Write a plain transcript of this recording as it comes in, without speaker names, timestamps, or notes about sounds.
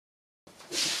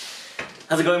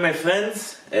How's it going, my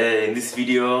friends? In this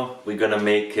video we're gonna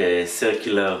make a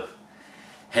circular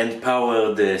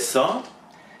hand-powered saw,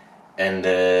 and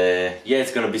yeah,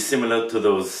 it's gonna be similar to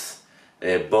those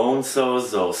bone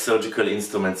saws or surgical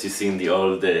instruments you see in the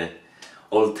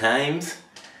old times.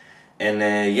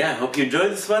 And yeah, I hope you enjoy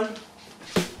this one.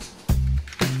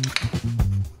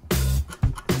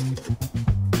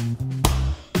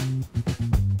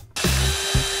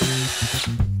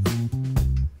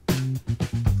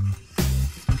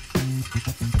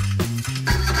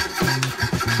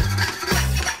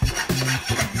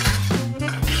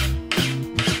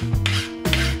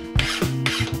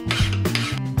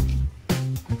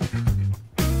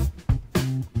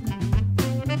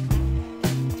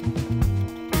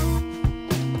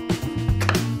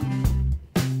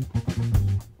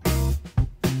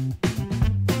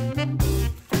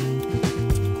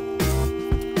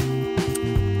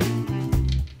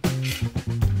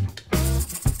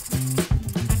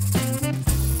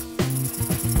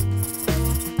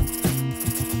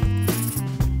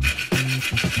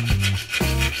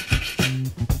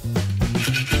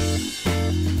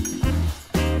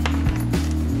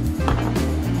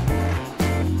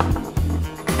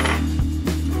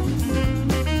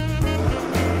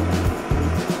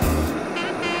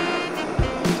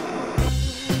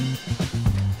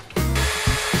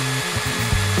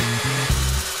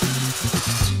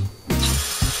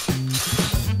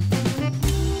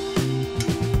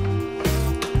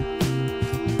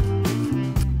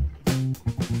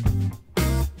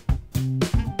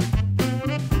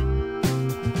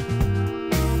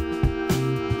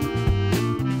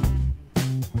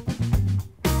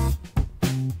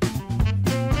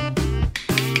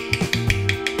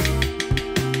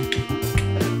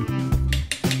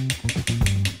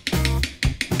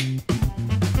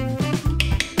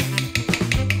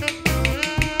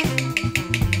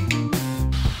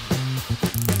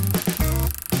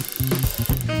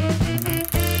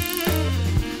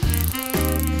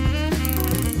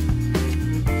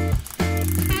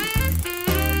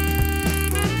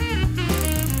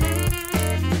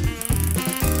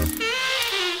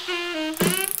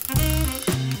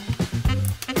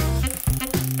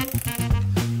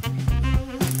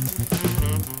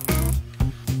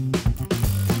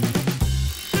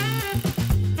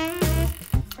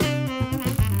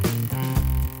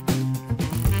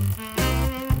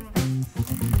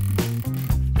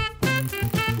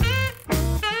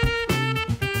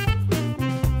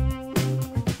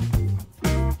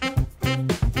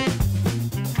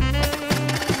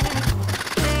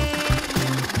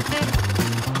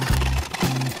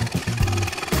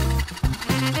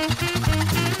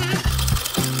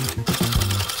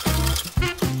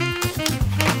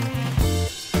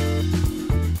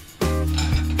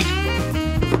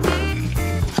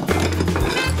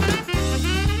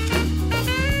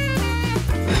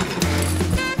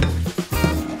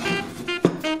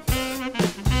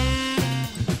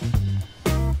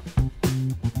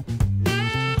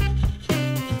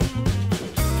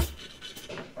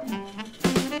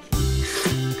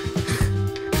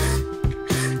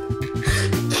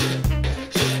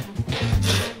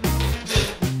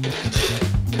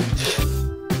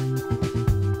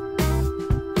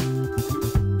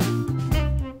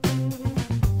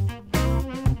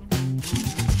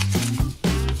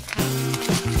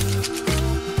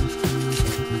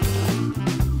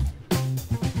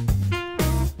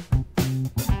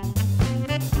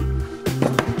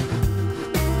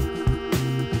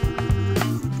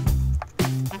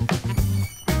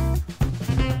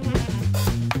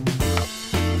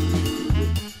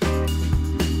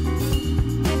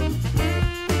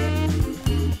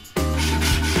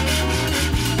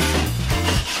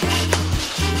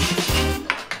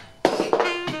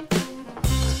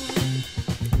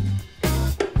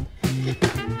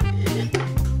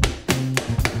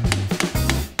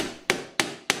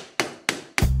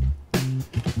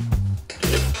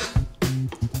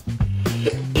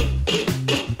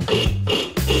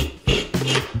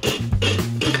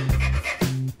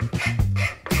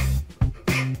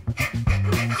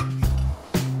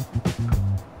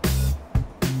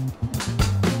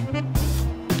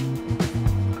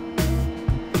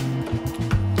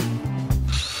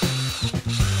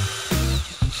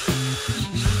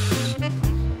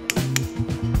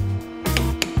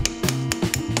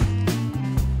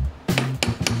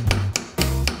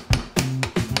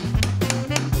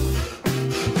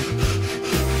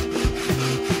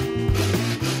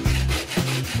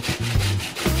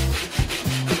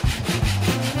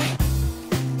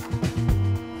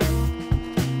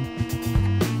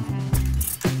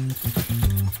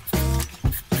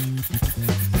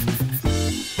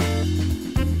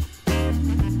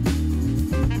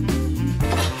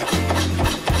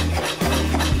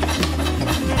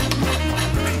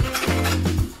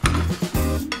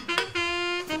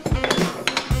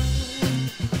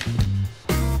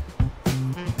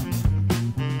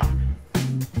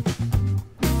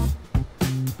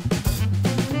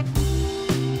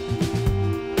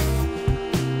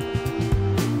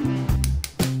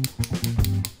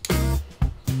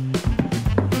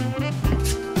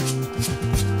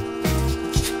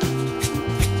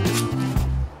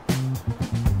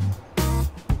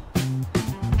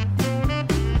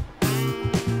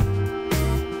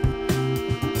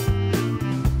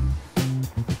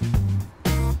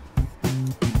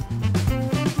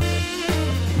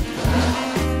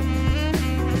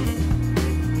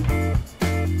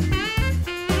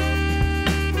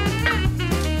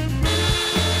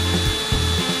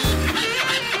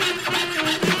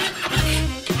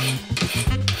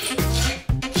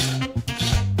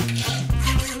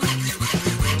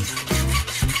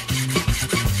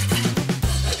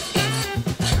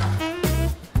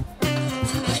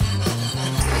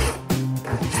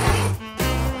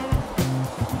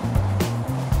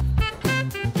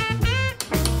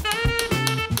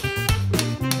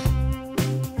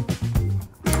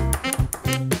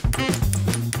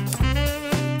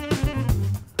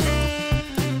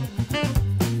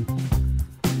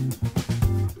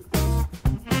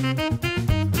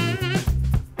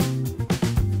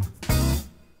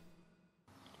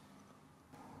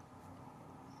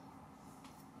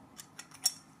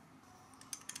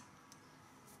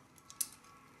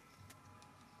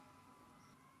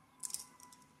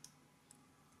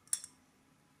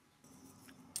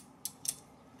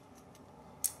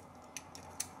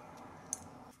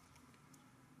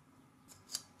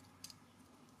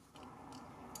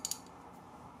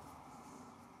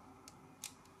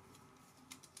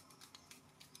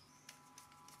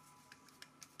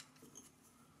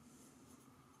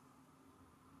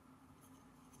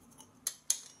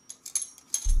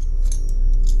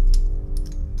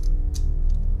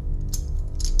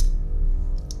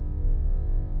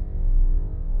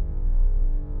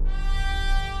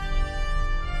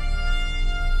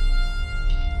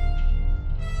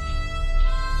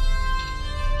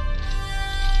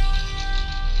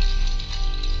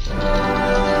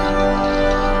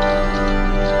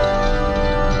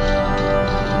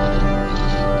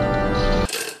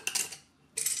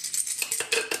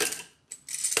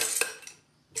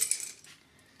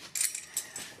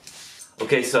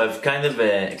 Okay, so I've kind of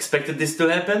expected this to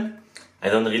happen. I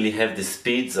don't really have the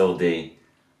speeds or the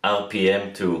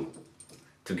RPM to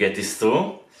get this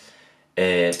through,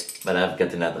 but I've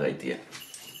got another idea.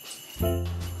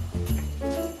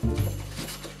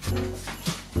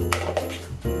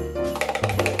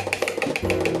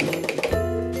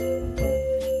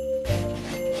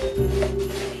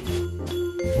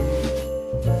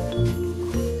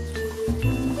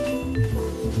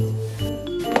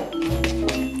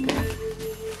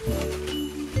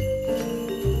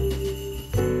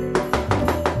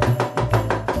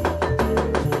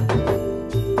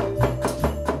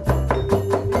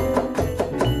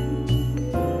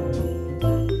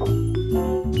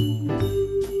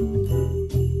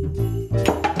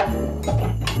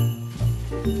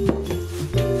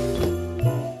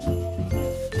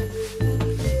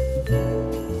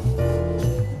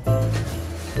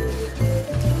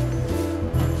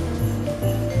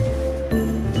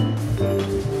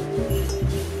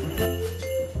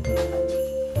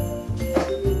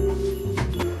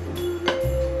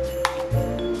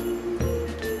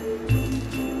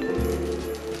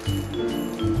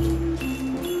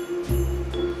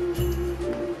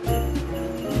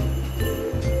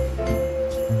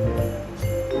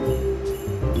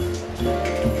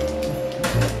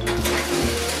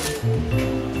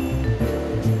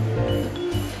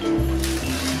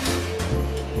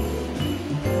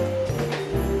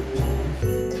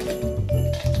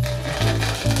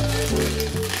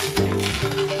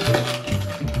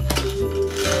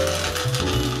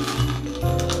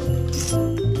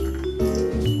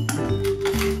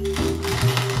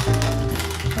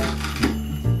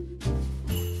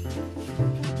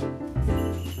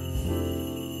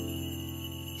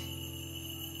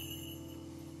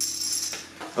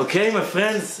 Okay, my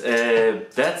friends,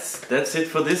 that's it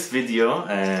for this video.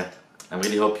 I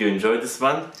really hope you enjoyed this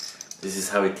one. This is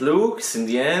how it looks in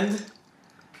the end.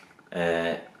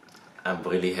 I'm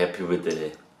really happy with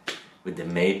the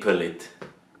maple.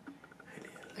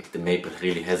 The maple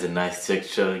really has a nice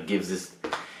texture. It gives this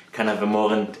kind of a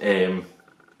more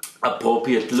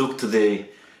appropriate look to the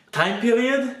time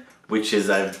period, which is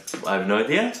I've no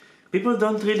idea. People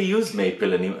don't really use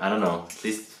maple anymore. I don't know. At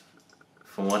least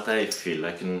from what I feel,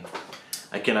 I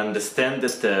can understand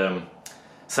that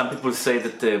some people say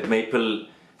that the maple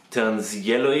turns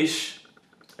yellowish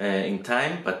in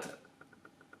time, but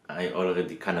I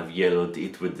already kind of yellowed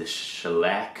it with the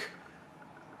shellac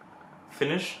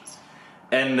finish,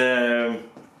 and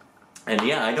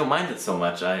yeah, I don't mind it so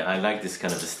much. I like this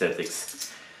kind of aesthetics.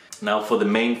 Now for the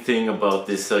main thing about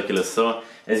this circular saw,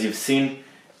 as you've seen,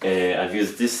 I've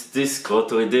used this disc,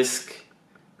 rotary disc,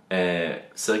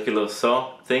 circular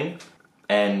saw thing,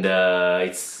 and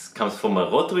it comes from a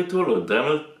rotary tool or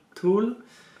Dremel tool,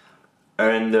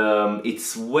 and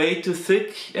it's way too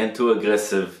thick and too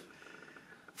aggressive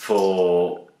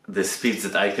for the speeds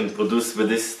that I can produce with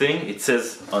this thing. It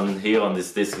says on here on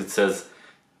this disc, it says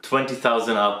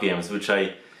 20,000 RPMs, which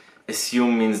I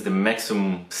assume means the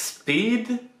maximum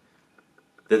speed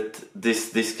that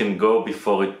this can go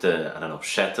before it, I don't know,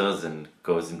 shatters and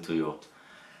goes into your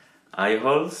eye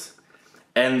holes.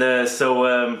 And so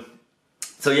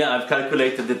yeah, I've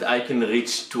calculated that I can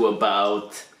reach to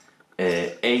about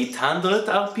 800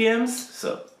 RPMs,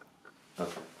 so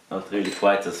not really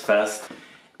quite as fast.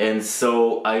 And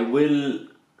so I will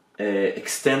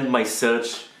extend my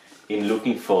search in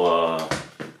looking for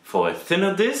a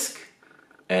thinner disc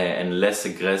and less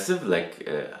aggressive. Like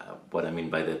what I mean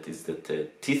by that is that the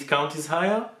teeth count is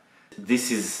higher.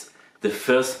 This is the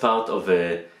first part of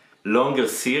a longer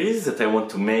series that I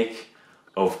want to make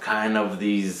of kind of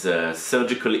these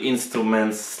surgical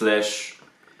instruments slash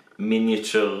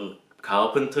miniature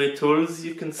carpentry tools,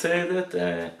 you can say that.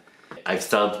 I've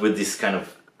started with this kind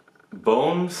of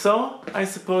bone saw, I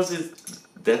suppose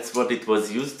that's what it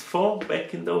was used for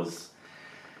back in those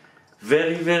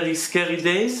very, very scary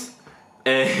days.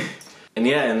 And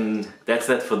yeah, and that's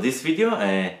that for this video.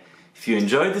 If you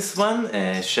enjoyed this one,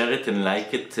 share it and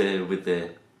like it and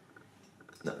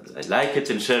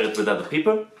share it with other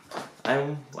people,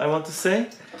 I want to say.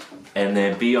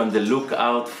 And be on the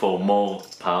lookout for more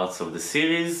parts of the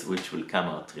series, which will come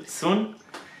out really soon.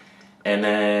 And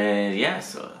yeah,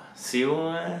 so see you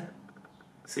around.